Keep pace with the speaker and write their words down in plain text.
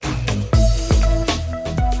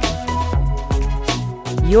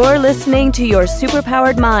You're listening to Your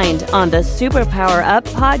Superpowered Mind on the Superpower Up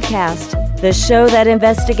podcast, the show that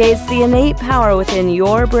investigates the innate power within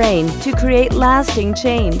your brain to create lasting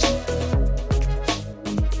change.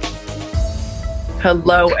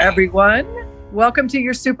 Hello, everyone. Welcome to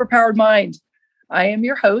Your Superpowered Mind. I am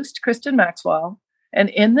your host, Kristen Maxwell, and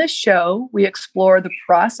in this show, we explore the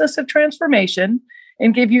process of transformation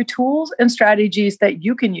and give you tools and strategies that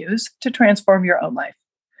you can use to transform your own life.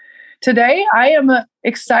 Today, I am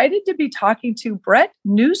excited to be talking to Brett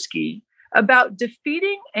Newski about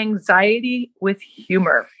defeating anxiety with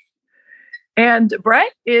humor. And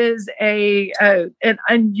Brett is an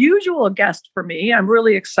unusual guest for me. I'm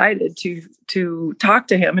really excited to talk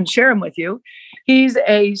to him and share him with you. He's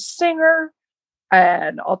a singer,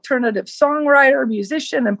 an alternative songwriter,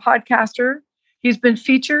 musician, and podcaster. He's been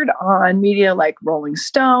featured on media like Rolling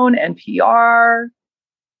Stone, NPR,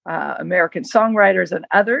 American Songwriters, and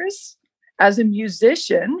others. As a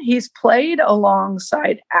musician, he's played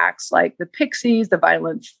alongside acts like the Pixies, the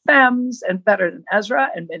Violent Femmes, and Better Than Ezra,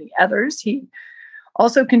 and many others. He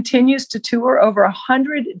also continues to tour over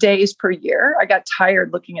 100 days per year. I got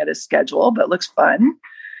tired looking at his schedule, but it looks fun.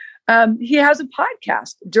 He has a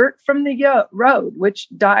podcast, Dirt from the Road, which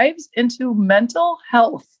dives into mental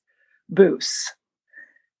health boosts.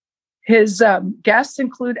 His guests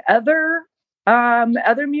include other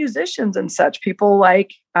musicians and such, people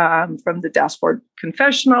like from the Dashboard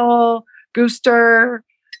Confessional, Gooster,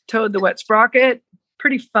 Toad the Wet Sprocket.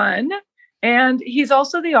 Pretty fun. And he's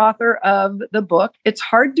also the author of the book, It's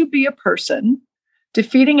Hard to Be a Person,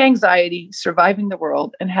 Defeating Anxiety, Surviving the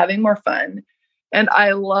World, and Having More Fun. And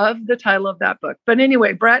I love the title of that book. But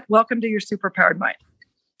anyway, Brett, welcome to Your Superpowered Mind.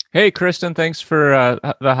 Hey, Kristen, thanks for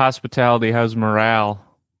the hospitality. How's morale?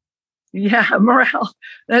 Yeah, morale.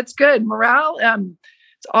 That's good. Morale,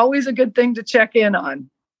 it's always a good thing to check in on.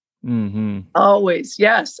 Mm-hmm. Always,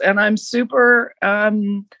 yes. And I'm super,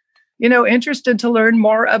 interested to learn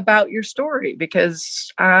more about your story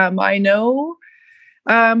because I know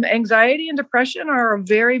anxiety and depression are a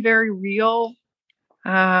very, very real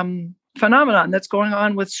phenomenon that's going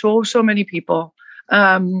on with so many people.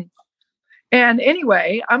 And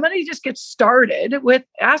anyway, I'm going to just get started with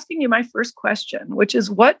asking you my first question, which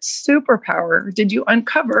is, what superpower did you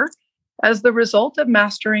uncover as the result of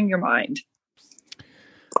mastering your mind?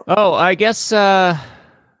 Oh, I guess, I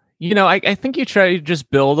think you try to just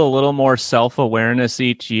build a little more self-awareness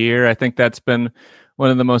each year. I think that's been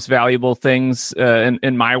one of the most valuable things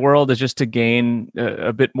in my world, is just to gain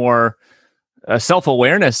a bit more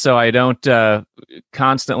self-awareness, so I don't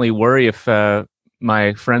constantly worry if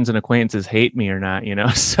my friends and acquaintances hate me or not,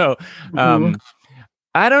 So,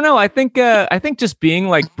 I don't know. I think just being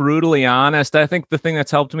like brutally honest. I think the thing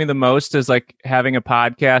that's helped me the most is like having a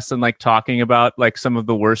podcast and like talking about like some of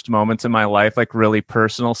the worst moments in my life, like really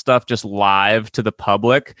personal stuff, just live to the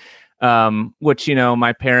public. Which,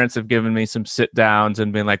 my parents have given me some sit downs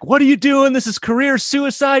and been like, "What are you doing? This is career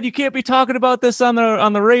suicide. You can't be talking about this on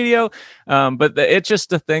the radio." But it's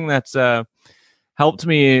just a thing that's helped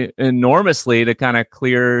me enormously to kind of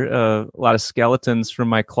clear a lot of skeletons from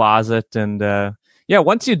my closet. And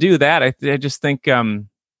once you do that, I just think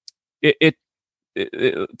it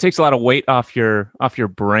takes a lot of weight off your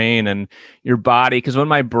brain and your body, because when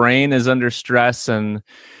my brain is under stress and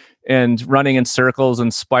running in circles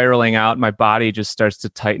and spiraling out, my body just starts to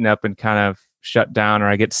tighten up and kind of shut down, or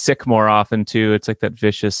I get sick more often too. It's like that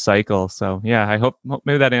vicious cycle. So yeah, I hope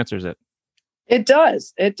maybe that answers it. It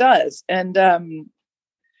does. And I'm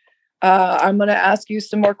going to ask you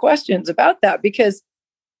some more questions about that, because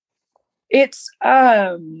it's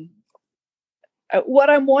what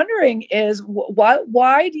I'm wondering is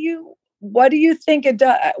why do you think it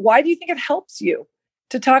does? Why do you think it helps you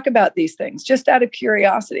to talk about these things? Just out of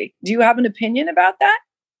curiosity, do you have an opinion about that?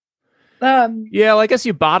 Yeah, well, I guess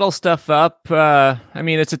you bottle stuff up.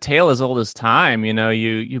 It's a tale as old as time.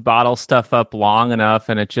 You bottle stuff up long enough,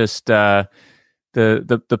 and it just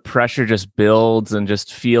the pressure just builds and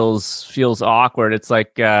just feels awkward. It's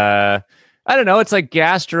like I don't know. It's like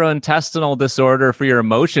gastrointestinal disorder for your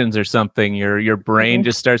emotions or something. Your brain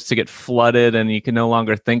just starts to get flooded, and you can no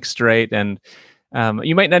longer think straight, and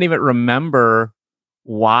you might not even remember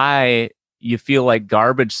why you feel like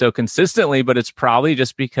garbage so consistently, but it's probably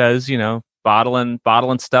just because,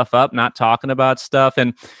 bottling stuff up, not talking about stuff.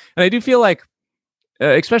 And I do feel like,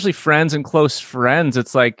 especially friends and close friends,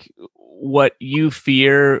 it's like what you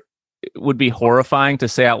fear would be horrifying to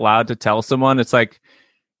say out loud to tell someone. It's like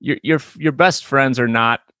your best friends are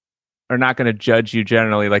not going to judge you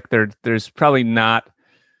generally. Like there's probably not.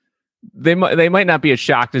 They might not be as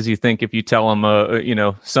shocked as you think if you tell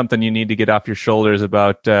them, something you need to get off your shoulders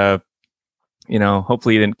about,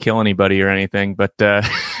 hopefully you didn't kill anybody or anything, but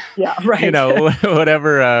yeah, right.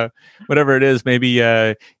 Whatever it is, maybe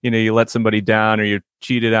you let somebody down, or you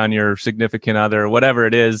cheated on your significant other, whatever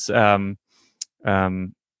it is.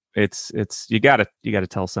 It's you gotta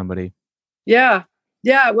tell somebody. Yeah.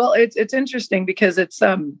 Well, it's interesting because it's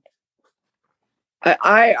I'm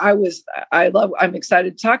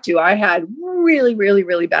excited to talk to you. I had really, really,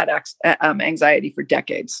 really bad anxiety for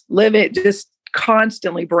decades. Living just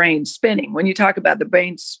constantly brain spinning. When you talk about the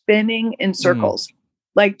brain spinning in circles,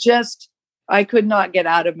 like just I could not get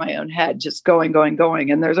out of my own head, just going.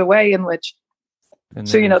 And there's a way in which,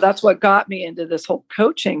 that's what got me into this whole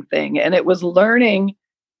coaching thing. And it was learning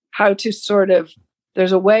how to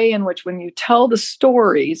there's a way in which when you tell the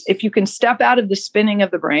stories, if you can step out of the spinning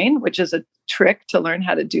of the brain, which is a trick to learn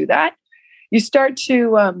how to do that, you start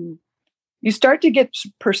to get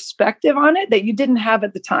perspective on it that you didn't have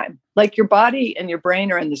at the time. Like your body and your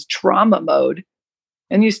brain are in this trauma mode.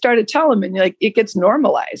 And you start to tell them, and it gets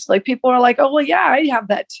normalized. Like people are like, oh, well, yeah, I have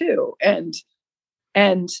that too. And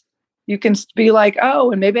you can be like,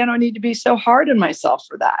 oh, and maybe I don't need to be so hard on myself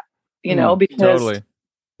for that, because totally.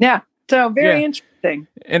 Yeah. So very interesting.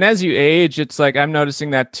 And as you age, it's like, I'm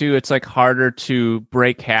noticing that too. It's like harder to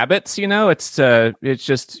break habits, it's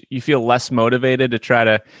just, you feel less motivated to try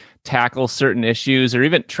to tackle certain issues or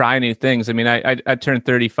even try new things. I mean, I turned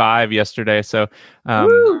 35 yesterday. So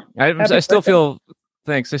I still feel,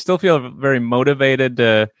 thanks. I still feel very motivated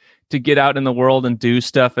to get out in the world and do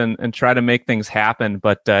stuff and try to make things happen.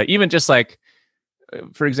 But even just like,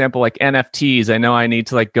 for example, like NFTs, I know I need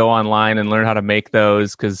to like go online and learn how to make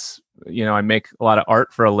those because, I make a lot of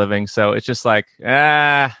art for a living. So it's just like, do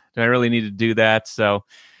I really need to do that? So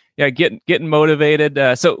yeah, getting motivated.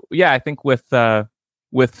 I think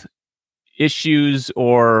with issues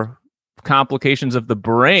or complications of the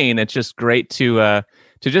brain, it's just great to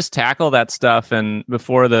just tackle that stuff and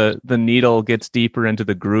before the needle gets deeper into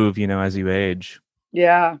the groove, as you age.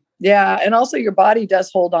 Yeah. Yeah. And also your body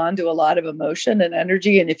does hold on to a lot of emotion and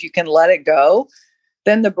energy. And if you can let it go,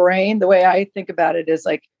 then the brain, the way I think about it is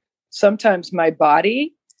like, sometimes my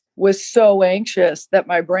body was so anxious that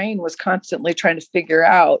my brain was constantly trying to figure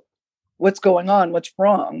out what's going on, what's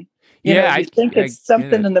wrong. I think it's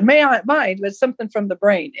something in the mind, but it's something from the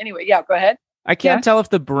brain. Anyway, yeah, go ahead. I can't tell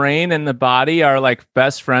if the brain and the body are like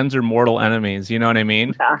best friends or mortal enemies. You know what I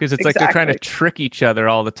mean? Because it's like they're trying to trick each other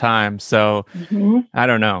all the time. So I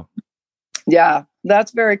don't know. Yeah,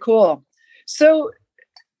 that's very cool. So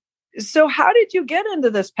how did you get into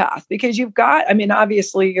this path? Because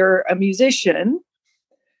obviously you're a musician.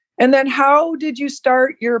 And then how did you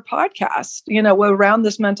start your podcast, around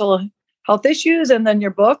this mental health issues and then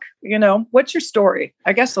your book, what's your story?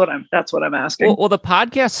 I guess that's what I'm asking. Well, the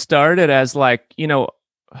podcast started as like,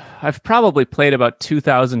 I've probably played about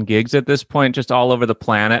 2,000 gigs at this point, just all over the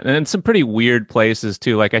planet and in some pretty weird places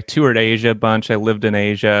too. Like I toured Asia a bunch. I lived in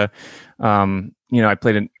Asia. I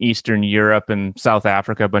played in Eastern Europe and South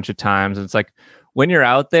Africa a bunch of times. And it's like, when you're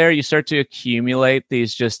out there, you start to accumulate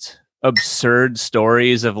these just absurd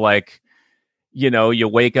stories of like, you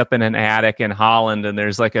wake up in an attic in Holland and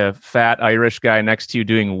there's like a fat Irish guy next to you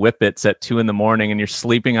doing whippets at 2 a.m. and you're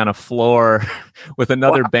sleeping on a floor with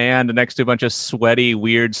another band next to a bunch of sweaty,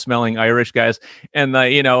 weird smelling Irish guys. And,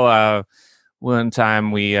 one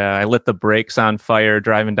time I lit the brakes on fire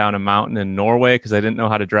driving down a mountain in Norway because I didn't know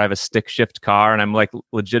how to drive a stick shift car. And I'm like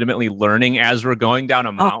legitimately learning as we're going down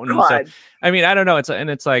a mountain. So, I don't know.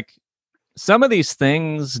 It's like some of these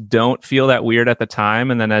things don't feel that weird at the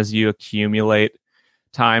time. And then as you accumulate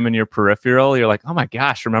time in your peripheral, you're like, oh my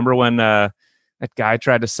gosh, remember when that guy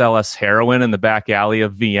tried to sell us heroin in the back alley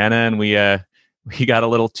of Vienna and we got a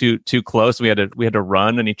little too close. We had to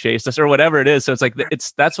run and he chased us or whatever it is. So it's like,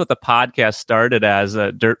 that's what the podcast started as,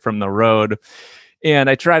 Dirt from the Road.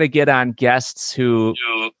 And I try to get on guests who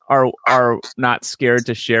are not scared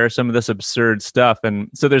to share some of this absurd stuff. And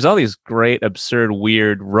so there's all these great, absurd,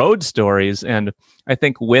 weird road stories. And I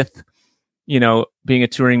think with, being a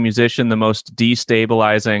touring musician, the most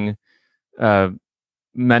destabilizing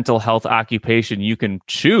mental health occupation you can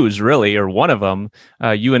choose, really, or one of them,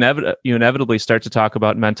 you inevitably start to talk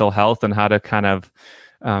about mental health and how to kind of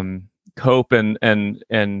cope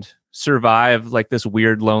and survive like this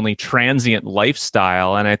weird, lonely, transient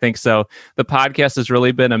lifestyle. And I think so the podcast has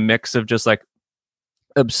really been a mix of just like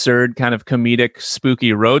absurd kind of comedic,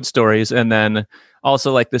 spooky road stories, and then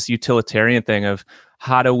also like this utilitarian thing of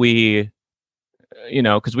how do we,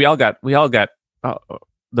 because we all got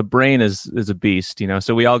the brain is a beast,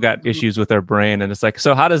 so we all got issues with our brain. And it's like,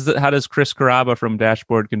 so how does Chris Carrabba from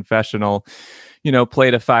Dashboard Confessional, play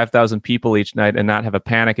to 5,000 people each night and not have a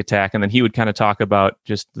panic attack. And then he would kind of talk about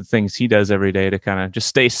just the things he does every day to kind of just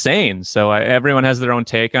stay sane. So everyone has their own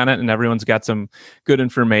take on it, and everyone's got some good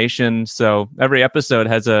information. So every episode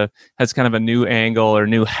has kind of a new angle or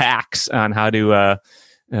new hacks on how to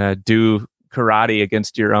do karate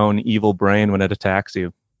against your own evil brain when it attacks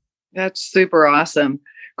you. That's super awesome.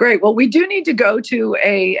 Great. Well, we do need to go to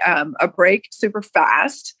a break super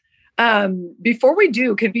fast. Before we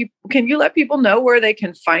do, can you let people know where they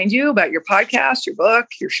can find you, about your podcast, your book,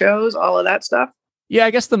 your shows, all of that stuff? Yeah,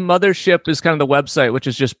 I guess the mothership is kind of the website, which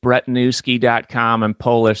is just brettnewski.com in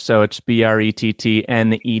Polish. So it's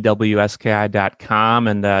brettnewski.com.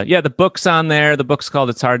 And the book's on there. The book's called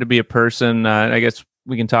It's Hard to Be a Person. I guess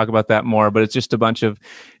we can talk about that more, but it's just a bunch of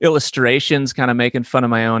illustrations kind of making fun of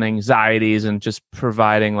my own anxieties and just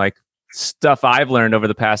providing like stuff I've learned over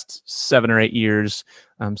the past 7 or 8 years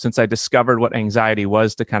since I discovered what anxiety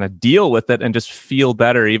was, to kind of deal with it and just feel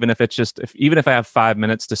better. Even if I have 5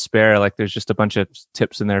 minutes to spare, like there's just a bunch of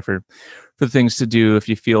tips in there for things to do if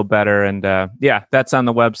you feel better. And that's on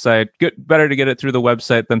the website. Better to get it through the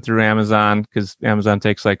website than through Amazon, because Amazon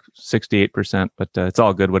takes like 68%, but it's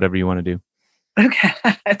all good, whatever you want to do. Okay,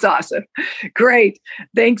 that's awesome. Great.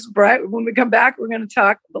 Thanks, Brett. When we come back, we're going to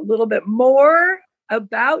talk a little bit more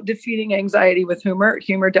about defeating anxiety with humor.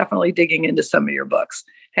 Humor, definitely digging into some of your books.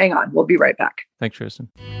 Hang on. We'll be right back. Thanks, Tristan.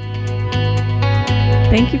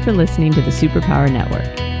 Thank you for listening to the Superpower Network.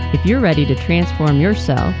 If you're ready to transform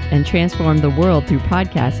yourself and transform the world through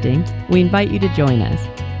podcasting, we invite you to join us.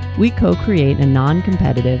 We co-create a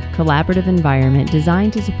non-competitive, collaborative environment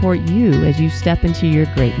designed to support you as you step into your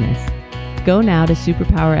greatness. Go now to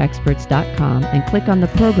superpowerexperts.com and click on the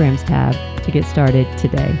Programs tab to get started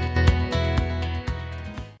today.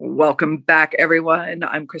 Welcome back, everyone.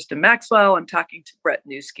 I'm Kristen Maxwell. I'm talking to Brett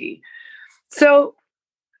Newski. So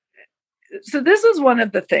this is one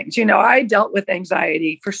of the things, I dealt with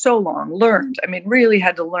anxiety for so long, really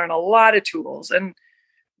had to learn a lot of tools, and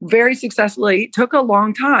very successfully, took a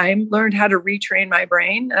long time, learned how to retrain my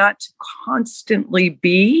brain not to constantly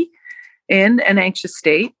be in an anxious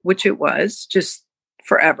state, which it was just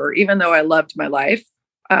forever, even though I loved my life.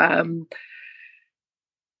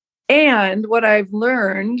 And what I've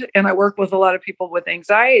learned, and I work with a lot of people with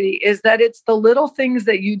anxiety, is that it's the little things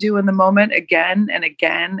that you do in the moment again and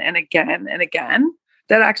again and again and again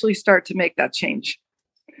that actually start to make that change.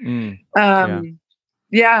 Yeah.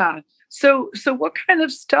 So what kind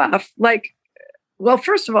of stuff,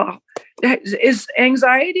 first of all, is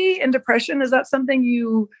anxiety and depression, is that something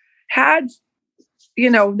you had,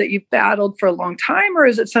 that you battled for a long time, or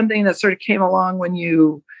is it something that sort of came along when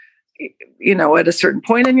you at a certain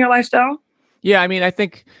point in your lifestyle? Yeah. I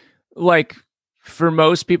think for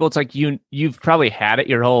most people, it's like you've probably had it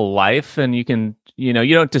your whole life, and you can, you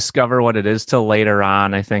don't discover what it is till later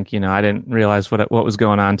on. I think, I didn't realize what was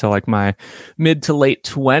going on till like my mid to late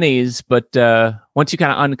 20s. But once you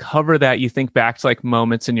kind of uncover that, you think back to like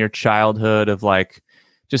moments in your childhood of like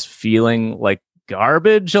just feeling like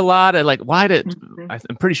garbage a lot, and like,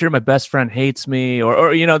 I'm pretty sure my best friend hates me,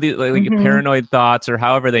 or the paranoid thoughts, or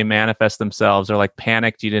however they manifest themselves, or like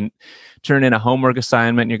panicked you didn't turn in a homework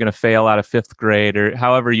assignment and you're going to fail out of 5th grade, or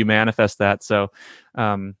however you manifest that. So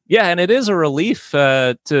and it is a relief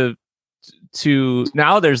to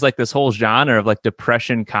now there's like this whole genre of like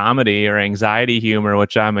depression comedy or anxiety humor,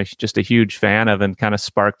 which I'm just a huge fan of, and kind of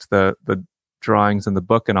sparked the drawings in the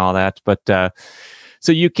book and all that. But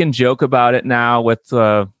so you can joke about it now with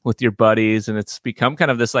your buddies, and it's become kind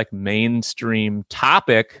of this like mainstream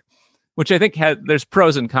topic, which I think there's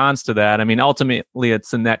pros and cons to that. Ultimately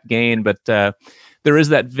it's a net gain, but there is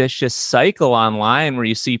that vicious cycle online where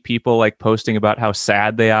you see people like posting about how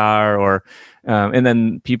sad they are, or and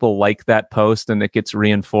then people like that post and it gets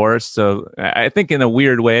reinforced. So I think in a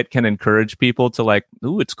weird way, it can encourage people to like,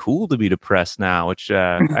 ooh, it's cool to be depressed now, which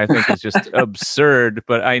I think is just absurd.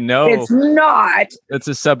 But I know it's not. It's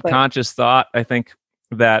a subconscious thought. I think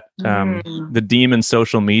that the demon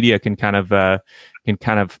social media can kind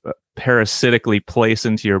of parasitically place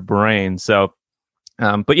into your brain. So,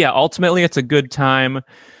 but yeah, ultimately it's a good time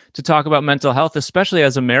to talk about mental health, especially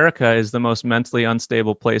as America is the most mentally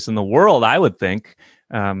unstable place in the world, I would think.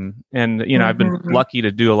 And I've been lucky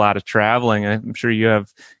to do a lot of traveling. I'm sure you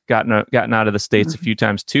have gotten out of the States a few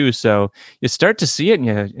times too. So you start to see it,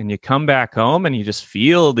 and you come back home, and you just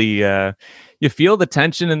feel the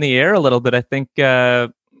tension in the air a little bit. I think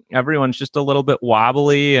everyone's just a little bit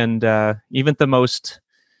wobbly, and even the most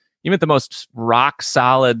rock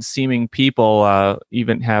solid seeming people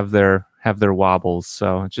even have their wobbles.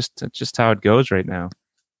 So it's just how it goes right now.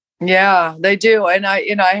 Yeah, they do. And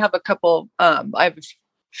I have a couple, I have a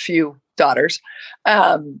few daughters,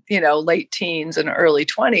 late teens and early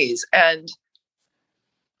 20s. And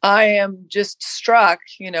I am just struck,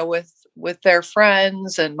 with their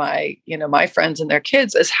friends and my friends and their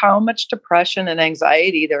kids, is how much depression and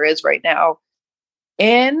anxiety there is right now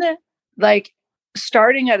in like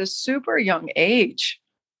starting at a super young age.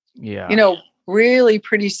 Yeah. Really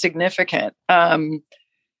pretty significant. And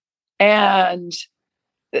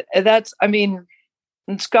that's,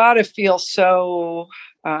 it's got to feel so,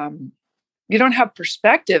 you don't have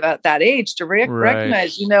perspective at that age to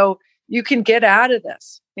recognize, you can get out of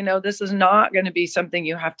this. This is not going to be something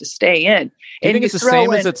you have to stay in. Do you think it's the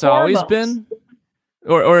same as it's always been?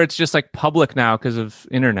 Or it's just like public now because of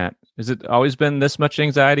internet? Has it always been this much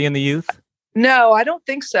anxiety in the youth? No, I don't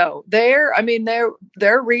think so. They're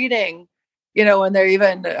reading, and they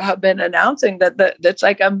even have been announcing that it's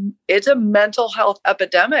like it's a mental health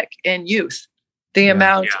epidemic in youth. The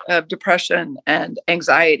amount of depression and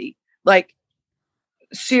anxiety, like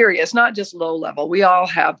serious, not just low level. We all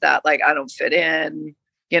have that. Like, I don't fit in,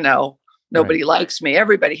 nobody likes me.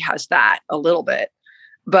 Everybody has that a little bit,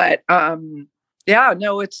 but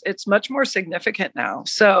it's much more significant now.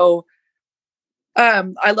 So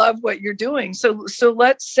I love what you're doing. So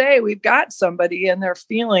let's say we've got somebody and they're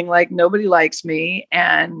feeling like nobody likes me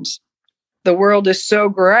and the world is so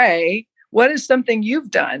gray. What is something you've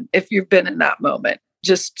done if you've been in that moment?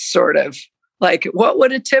 Just sort of like, what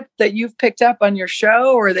would a tip that you've picked up on your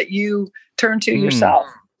show or that you turn to yourself?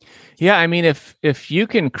 Yeah, if you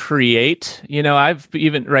can create, I've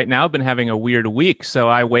even right now been having a weird week. So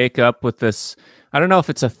I wake up with this, I don't know if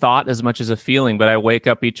it's a thought as much as a feeling, but I wake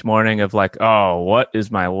up each morning of like, oh, what is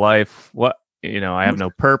my life? What, I have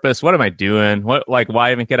no purpose. What am I doing?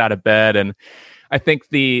 Why even get out of bed? And I think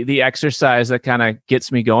the exercise that kind of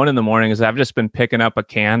gets me going in the morning is I've just been picking up a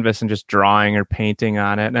canvas and just drawing or painting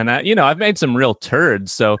on it. And I've made some real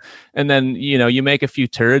turds. So, and then, you make a few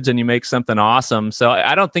turds and you make something awesome. So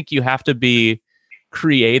I don't think you have to be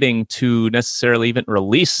creating to necessarily even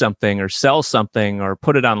release something or sell something or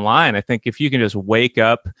put it online. I think if you can just wake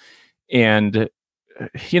up and,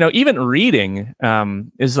 even reading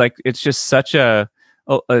is like, it's just such an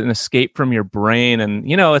escape from your brain. And,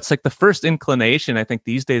 it's like the first inclination, I think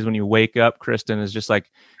these days when you wake up, Kristen, is just like,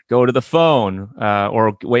 go to the phone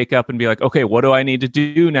or wake up and be like, okay, what do I need to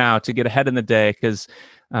do now to get ahead in the day? Because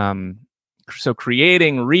so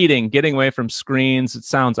creating, reading, getting away from screens, it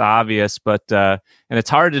sounds obvious, but and it's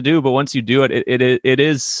hard to do, but once you do it, it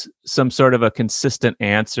is some sort of a consistent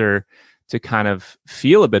answer to kind of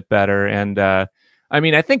feel a bit better. And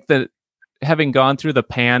I think that having gone through the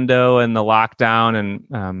pando and the lockdown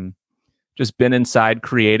and just been inside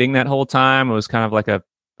creating that whole time, it was kind of like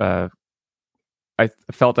I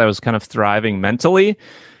felt I was kind of thriving mentally.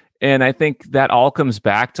 And I think that all comes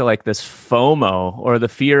back to like this FOMO or the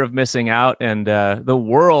fear of missing out. And the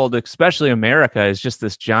world, especially America, is just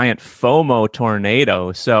this giant FOMO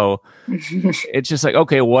tornado. So it's just like,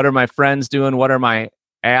 okay, what are my friends doing? What are my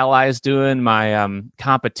allies doing? My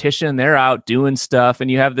competition, they're out doing stuff.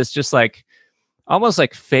 And you have this just like almost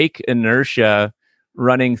like fake inertia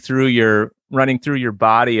running through your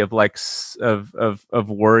body of like of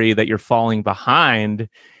worry that you're falling behind.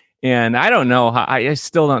 And I don't know how, I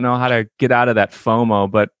still don't know how to get out of that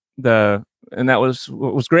FOMO, but that was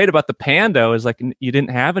what was great about the Pando is like, you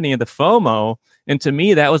didn't have any of the FOMO. And to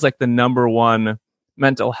me, that was like the number one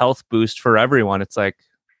mental health boost for everyone. It's like,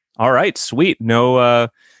 all right, sweet. No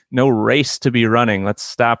race to be running. Let's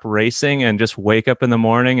stop racing and just wake up in the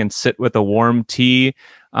morning and sit with a warm tea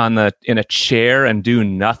in a chair and do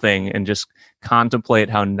nothing and just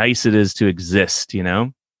contemplate how nice it is to exist,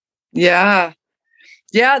 Yeah.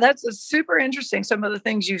 Yeah, that's super interesting. Some of the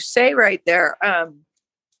things you say right there.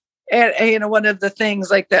 And one of the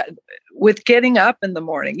things like that with getting up in the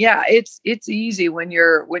morning. Yeah, it's easy when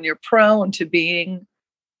you're prone to being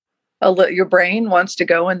your brain wants to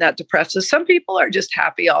go in that depressive. Some people are just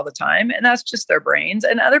happy all the time and that's just their brains,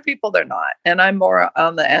 and other people they're not. And I'm more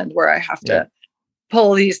on the end where I have to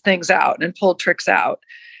pull these things out and pull tricks out.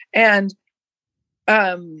 And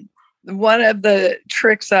one of the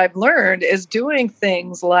tricks I've learned is doing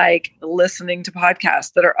things like listening to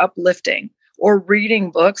podcasts that are uplifting or reading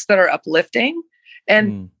books that are uplifting.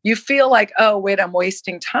 And you feel like, oh, wait, I'm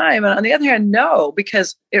wasting time. And on the other hand, no,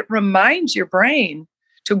 because it reminds your brain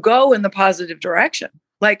to go in the positive direction.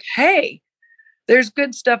 Like, hey, there's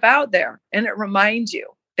good stuff out there. And it reminds you.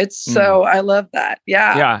 So I love that.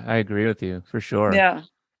 Yeah. Yeah, I agree with you for sure. Yeah.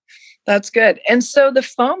 That's good. And so the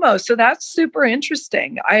FOMO, so that's super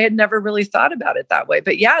interesting. I had never really thought about it that way,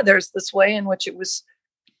 but yeah, there's this way in which was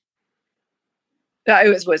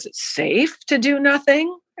it safe to do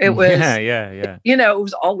nothing It was, yeah. it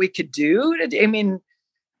was all we could do. I mean,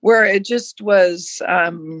 where it just was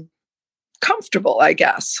comfortable, I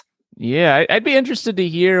guess. Yeah, I'd be interested to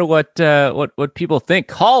hear what people think.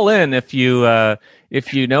 Call in if you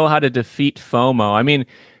know how to defeat FOMO. I mean,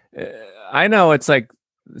 I know it's like,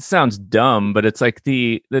 it sounds dumb, but it's like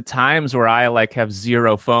the times where I like have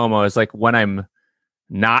zero FOMO is like when I'm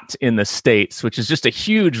not in the States, which is just a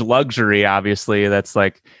huge luxury. Obviously, that's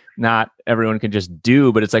like not everyone can just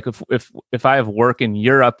do, but it's like if I have work in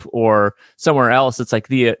Europe or somewhere else, it's like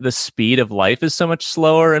the speed of life is so much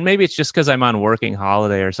slower. And maybe it's just because I'm on working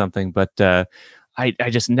holiday or something, but I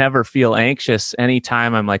just never feel anxious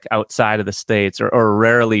anytime I'm like outside of the States, or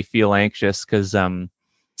rarely feel anxious because I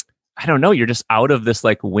don't know, you're just out of this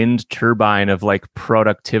like wind turbine of like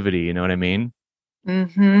productivity. You know what I mean?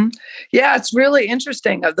 Mm-hmm. Yeah, it's really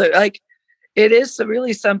interesting. It is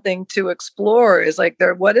really something to explore. Is like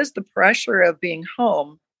what is the pressure of being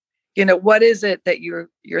home? What is it that you're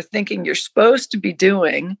thinking you're supposed to be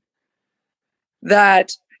doing?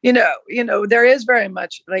 That there is very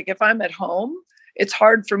much like, if I'm at home, it's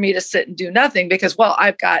hard for me to sit and do nothing because, well,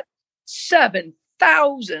 I've got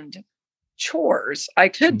 7,000 chores I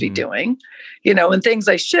could be doing, and things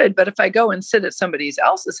I should. But if I go and sit at somebody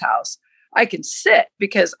else's house, I can sit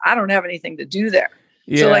because I don't have anything to do there.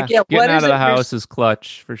 Yeah, so getting out of the house is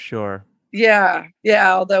clutch for sure. Yeah.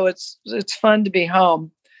 Although it's fun to be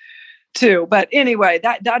home too. But anyway,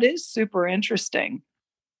 that is super interesting.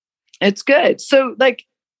 It's good. So like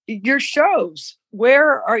your shows,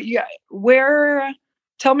 where are you?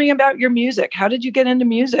 Tell me about your music. How did you get into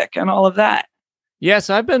music and all of that?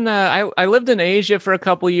 Yes, I've been. I lived in Asia for a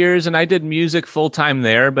couple years, and I did music full time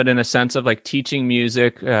there. But in a sense of like teaching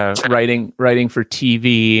music, writing for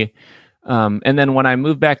TV, and then when I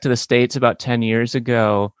moved back to the States about 10 years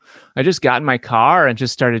ago, I just got in my car and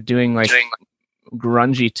just started doing like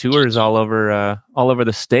grungy tours all over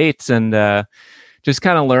the States, and just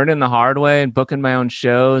kind of learning the hard way and booking my own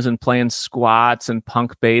shows and playing squats and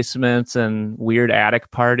punk basements and weird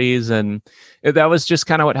attic parties. And that was just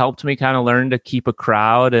kind of what helped me kind of learn to keep a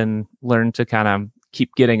crowd and learn to kind of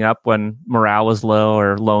keep getting up when morale was low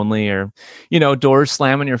or lonely, or, doors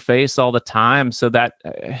slam in your face all the time. So that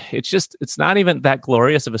it's not even that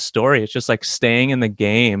glorious of a story. It's just like staying in the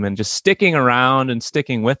game and just sticking around and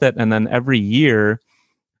sticking with it. And then every year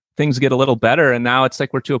things get a little better. And now it's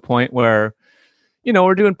like, we're to a point where,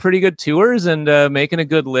 we're doing pretty good tours and making a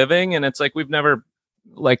good living. And it's like, we've never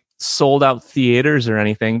like sold out theaters or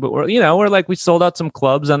anything, but we sold out some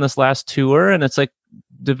clubs on this last tour, and it's like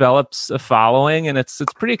develops a following, and it's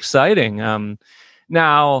pretty exciting.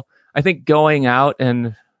 Now I think going out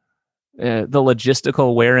and the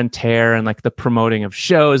logistical wear and tear and like the promoting of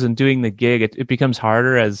shows and doing the gig, it becomes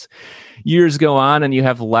harder as years go on and you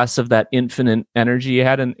have less of that infinite energy you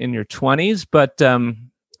had in your 20s. But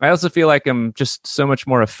I also feel like I'm just so much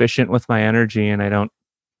more efficient with my energy, and I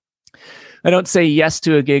don't say yes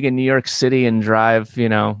to a gig in New York City and drive,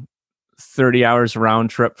 30 hours round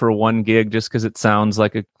trip for one gig just because it sounds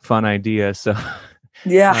like a fun idea. So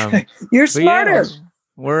yeah, you're smarter.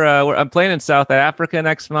 Yeah, I'm playing in South Africa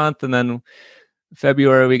next month, and then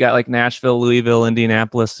February we got like Nashville, Louisville,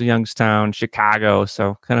 Indianapolis, Youngstown, Chicago.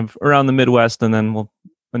 So kind of around the Midwest, and then we'll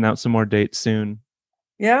announce some more dates soon.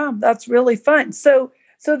 Yeah, that's really fun. So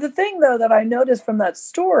the thing, though, that I noticed from that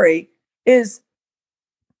story is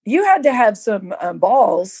you had to have some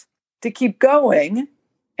balls to keep going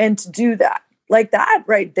and to do that. Like that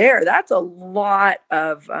right there, that's a lot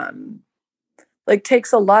of,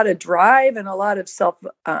 takes a lot of drive and a lot of self,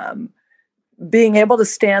 being able to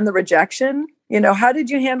stand the rejection. How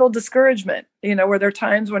did you handle discouragement? Were there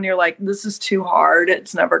times when you're like, this is too hard,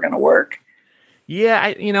 it's never going to work? Yeah,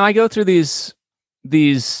 I go through these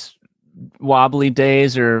wobbly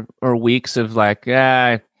days or weeks of like,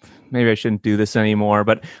 maybe I shouldn't do this anymore.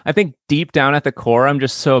 But I think deep down at the core, I'm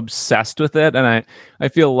just so obsessed with it. And I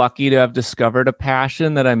feel lucky to have discovered a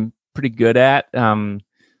passion that I'm pretty good at.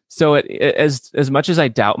 So as much as I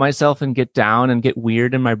doubt myself and get down and get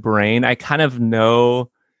weird in my brain, I kind of know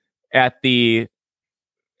at the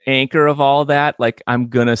anchor of all that, like I'm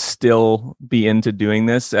going to still be into doing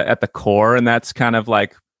this at the core. And that's kind of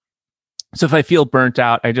like, so if I feel burnt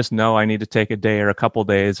out, I just know I need to take a day or a couple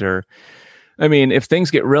days, or, I mean, if things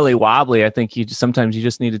get really wobbly, I think sometimes you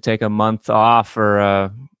just need to take a month off, or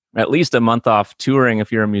at least a month off touring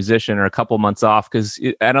if you're a musician, or a couple months off. Cause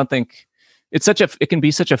I don't think it can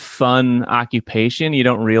be such a fun occupation. You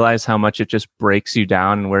don't realize how much it just breaks you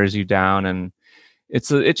down and wears you down. And it's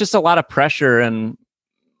just a lot of pressure in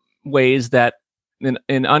ways that,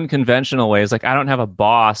 in unconventional ways, like I don't have a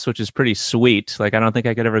boss, which is pretty sweet. Like I don't think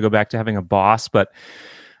I could ever go back to having a boss, but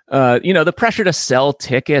the pressure to sell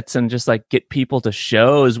tickets and just like get people to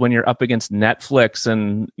shows when you're up against Netflix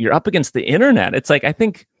and you're up against the internet. It's like, I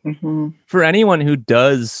think for anyone who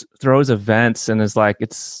throws events and is like,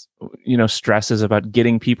 it's, stresses about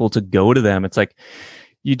getting people to go to them. It's like,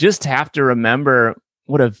 you just have to remember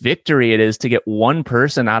what a victory it is to get one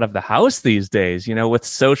person out of the house these days, with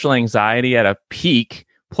social anxiety at a peak,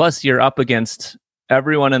 plus you're up against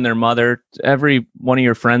everyone and their mother, every one of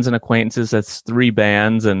your friends and acquaintances that's 3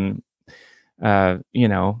 bands. And,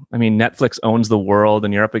 Netflix owns the world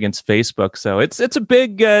and you're up against Facebook. So it's a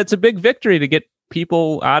big victory to get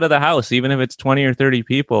people out of the house, even if it's 20 or 30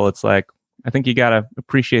 people. It's like, I think you got to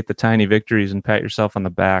appreciate the tiny victories and pat yourself on the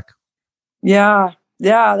back. Yeah,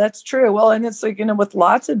 that's true. Well, and it's like, with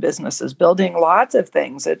lots of businesses building lots of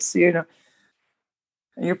things, it's, you're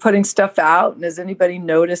putting stuff out and is anybody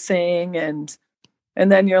noticing? And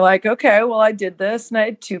then you're like, okay, well, I did this and I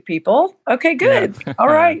had 2 people. Okay, good. Yeah. All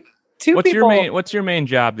right. 2 people. What's your main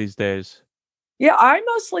job these days? Yeah, I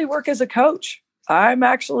mostly work as a coach. I'm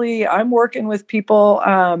working with people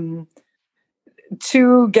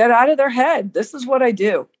to get out of their head. This is what I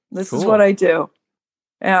do. This is what I do.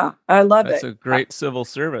 Yeah, I love it. That's a great civil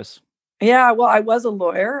service. Yeah, well, I was a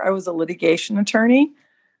lawyer. I was a litigation attorney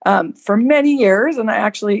for many years, and I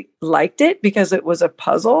actually liked it because it was a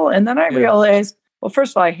puzzle. And then I realized, well,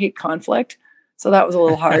 first of all, I hate conflict, so that was a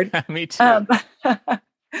little hard. Me too.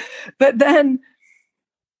 But then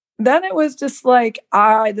it was just like,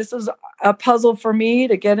 this is a puzzle for me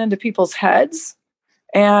to get into people's heads.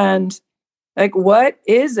 And like, what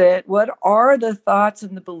is it? What are the thoughts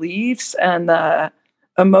and the beliefs and the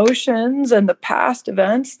emotions and the past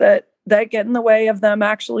events that get in the way of them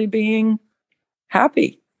actually being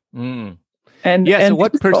happy? And so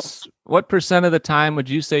what percent of the time would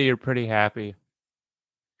you say you're pretty happy?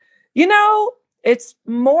 It's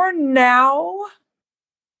more now.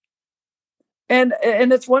 And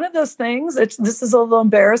it's one of those things, this is a little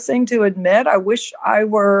embarrassing to admit. I wish I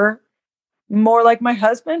were more like my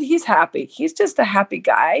husband. He's happy. He's just a happy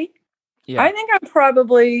guy. Yeah. I think I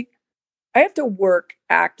have to work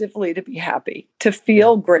actively to be happy, to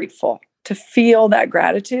feel grateful, to feel that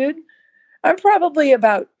gratitude. I'm probably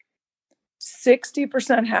about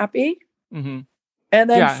 60% happy. Mm-hmm. And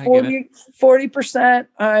then 40%,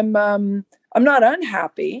 I'm not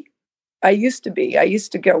unhappy. I used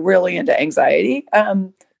to go really into anxiety.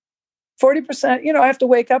 40%, I have to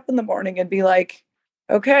wake up in the morning and be like,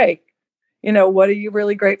 okay, what are you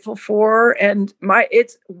really grateful for? And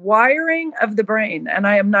it's wiring of the brain. And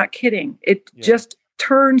I am not kidding. It just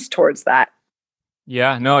turns towards that.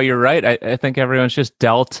 Yeah, no, you're right. I think everyone's just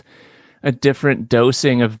dealt a different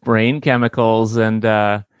dosing of brain chemicals. And,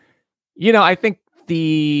 I think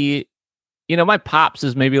my pops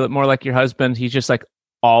is maybe more like your husband. He's just like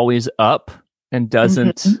always up and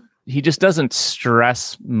he just doesn't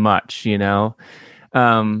stress much,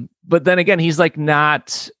 but then again, he's like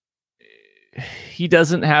he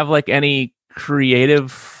doesn't have like any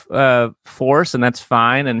creative force, and that's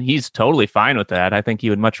fine. And he's totally fine with that. I think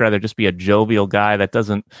he would much rather just be a jovial guy that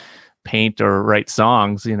doesn't paint or write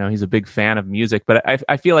songs. He's a big fan of music, but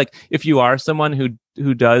I feel like if you are someone who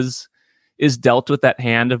is dealt with that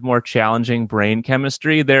hand of more challenging brain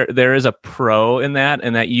chemistry, there is a pro in that,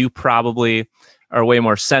 and that you probably are way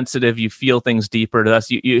more sensitive. You feel things deeper. Thus,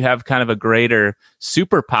 you have kind of a greater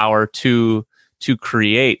superpower to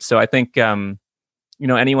create. So I think,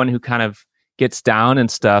 anyone who kind of gets down and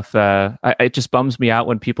stuff, it just bums me out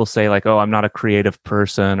when people say like, oh, I'm not a creative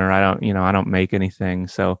person, or I don't make anything.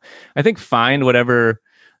 So I think find whatever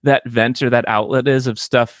that vent or that outlet is of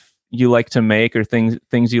stuff you like to make, or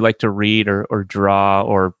things you like to read or draw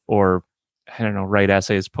or I don't know, write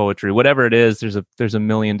essays, poetry, whatever it is. There's a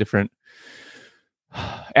million different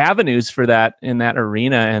avenues for that in that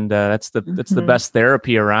arena, and that's the best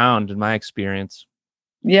therapy around in my experience.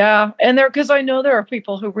 Yeah, and because I know there are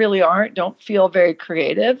people who really don't feel very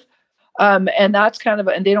creative, and that's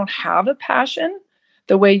and they don't have a passion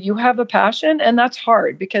the way you have a passion, and that's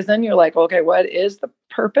hard because then you're like, okay, what is the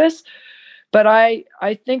purpose? But I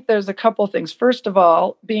think there's a couple things. First of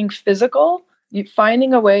all, being physical,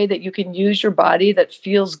 finding a way that you can use your body that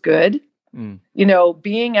feels good.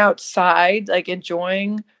 Being outside, like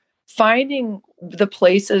enjoying, finding the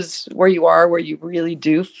places where you really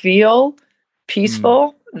do feel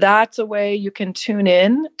peaceful. That's a way you can tune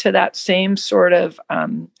in to that same sort of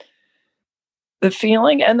the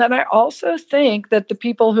feeling. And then I also think that the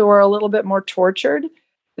people who are a little bit more tortured,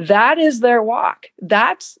 that is their walk.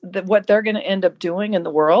 That's what they're going to end up doing in the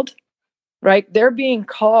world, right? They're being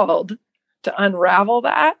called to unravel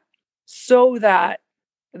that so that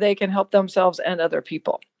they can help themselves and other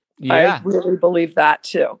people. Yeah. I really believe that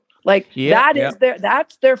too. Like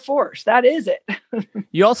that's their force. That is it.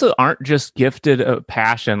 You also aren't just gifted a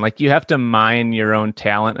passion. Like you have to mine your own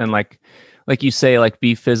talent and like you say, like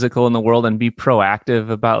be physical in the world and be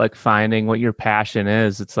proactive about like finding what your passion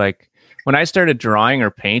is. It's like when I started drawing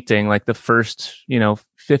or painting, like the first,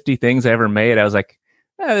 50 things I ever made, I was like,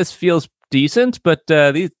 this feels decent, but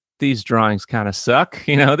these drawings kind of suck.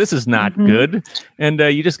 This is not good. And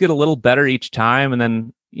you just get a little better each time. And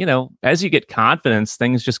then, as you get confidence,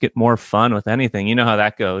 things just get more fun with anything. You know how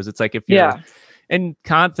that goes. It's like if you're, and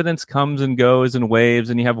confidence comes and goes in waves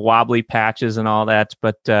and you have wobbly patches and all that.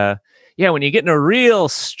 But when you get in a real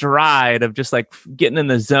stride of just like getting in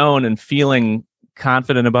the zone and feeling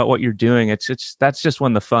confident about what you're doing, that's just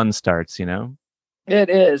when the fun starts, It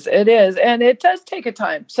is. And it does take a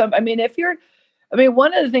time.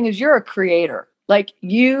 One of the things is you're a creator. Like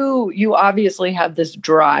you obviously have this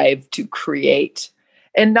drive to create,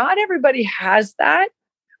 and not everybody has that,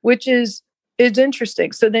 which is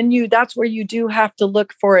interesting. So then that's where you do have to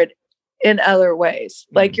look for it in other ways.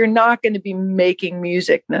 Like you're not going to be making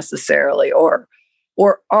music necessarily or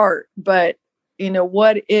art, but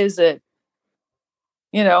what is it?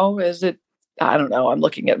 Is it, I don't know. I'm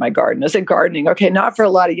looking at my garden. Is it gardening? Okay. Not for a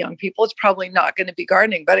lot of young people. It's probably not going to be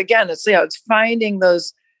gardening, but again, it's finding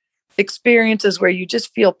those experiences where you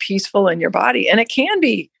just feel peaceful in your body, and it can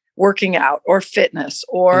be working out or fitness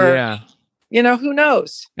or, who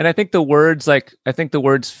knows? And I think the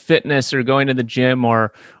words fitness or going to the gym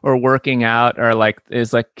or working out are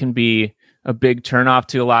can be a big turnoff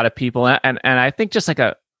to a lot of people. And I think just like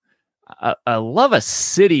I love a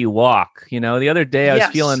city walk. The other day I was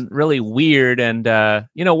feeling really weird and,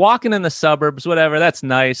 walking in the suburbs, whatever, that's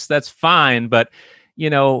nice. That's fine. But,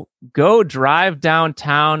 go drive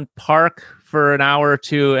downtown, park for an hour or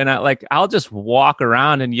two. And I'll just walk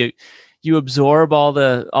around and you absorb all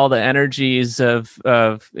the energies of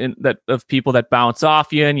people that bounce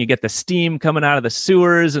off you, and you get the steam coming out of the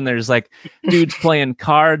sewers, and there's like dudes playing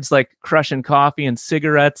cards, like crushing coffee and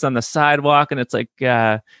cigarettes on the sidewalk. And it's like,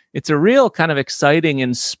 it's a real kind of exciting,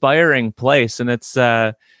 inspiring place. And it's,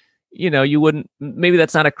 you wouldn't, maybe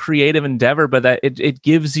that's not a creative endeavor, but that it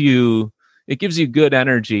gives you good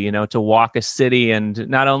energy, to walk a city. And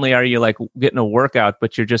not only are you like getting a workout,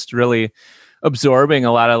 but you're just really absorbing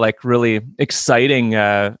a lot of like really exciting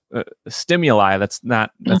stimuli. That's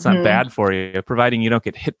not bad for you, providing you don't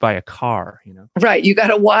get hit by a car. Right. You got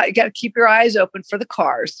to keep your eyes open for the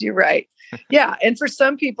cars. You're right. Yeah. And for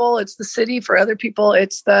some people, it's the city. For other people,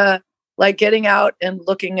 it's the like getting out and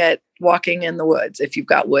looking at walking in the woods if you've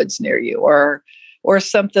got woods near you, or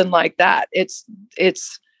something like that. It's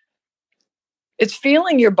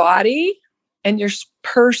feeling your body and your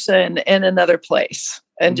person in another place,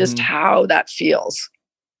 and just how that feels.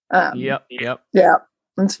 Yep. Yeah,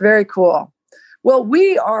 it's very cool. Well,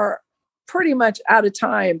 we are pretty much out of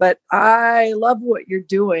time, but I love what you're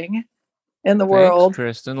doing in the world. Thanks,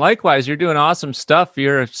 Kristen. Likewise, you're doing awesome stuff.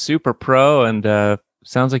 You're a super pro, and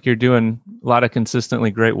sounds like you're doing a lot of consistently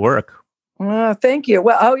great work. Thank you.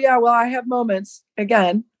 Well, I have moments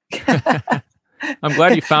again. I'm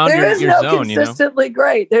glad you found your zone. Consistently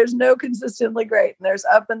great. There's no consistently great. And there's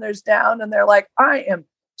up and there's down. And they're like, I am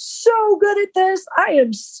so good at this. I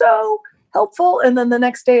am so helpful. And then the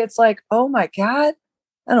next day it's like, oh my God,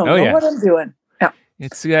 I don't know what I'm doing. Yeah.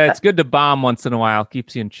 It's good to bomb once in a while.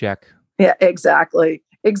 Keeps you in check. Yeah, exactly.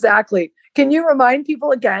 Can you remind people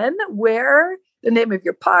again where the name of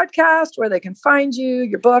your podcast, where they can find you,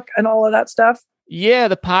 your book, and all of that stuff? Yeah,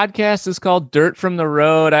 the podcast is called Dirt from the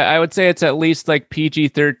Road. I would say it's at least like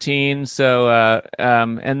PG-13. So,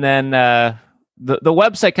 and then the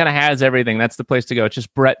website kind of has everything. That's the place to go. It's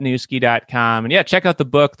just brettnewski.com. And yeah, check out the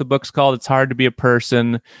book. The book's called It's Hard to Be a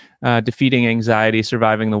Person, Defeating Anxiety,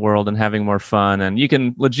 Surviving the World, and Having More Fun. And you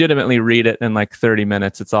can legitimately read it in like 30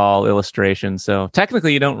 minutes. It's all illustrations. So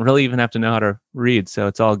technically you don't really even have to know how to read. So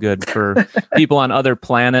it's all good for people on other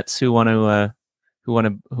planets who want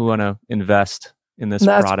to invest in this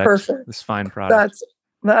product. Perfect. This fine product.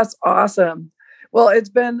 That's awesome. Well, it's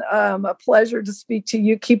been a pleasure to speak to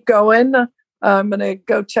you. Keep going. I'm going to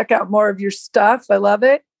go check out more of your stuff. I love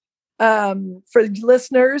it. For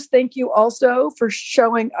listeners, thank you also for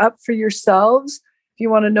showing up for yourselves. If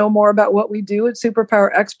you want to know more about what we do at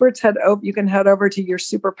Superpower Experts, you can head over to Your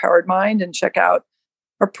Superpowered Mind and check out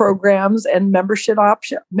our programs and membership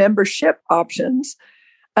options.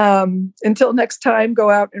 Until next time, go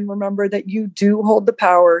out and remember that you do hold the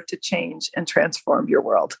power to change and transform your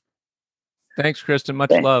world. Thanks, Kristen.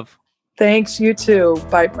 Much love. Thanks, you too.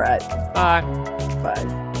 Bye, Brett. Bye.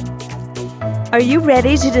 Bye. Are you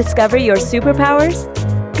ready to discover your superpowers?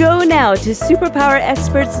 Go now to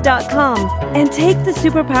superpowerexperts.com and take the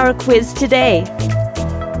Superpower Quiz today.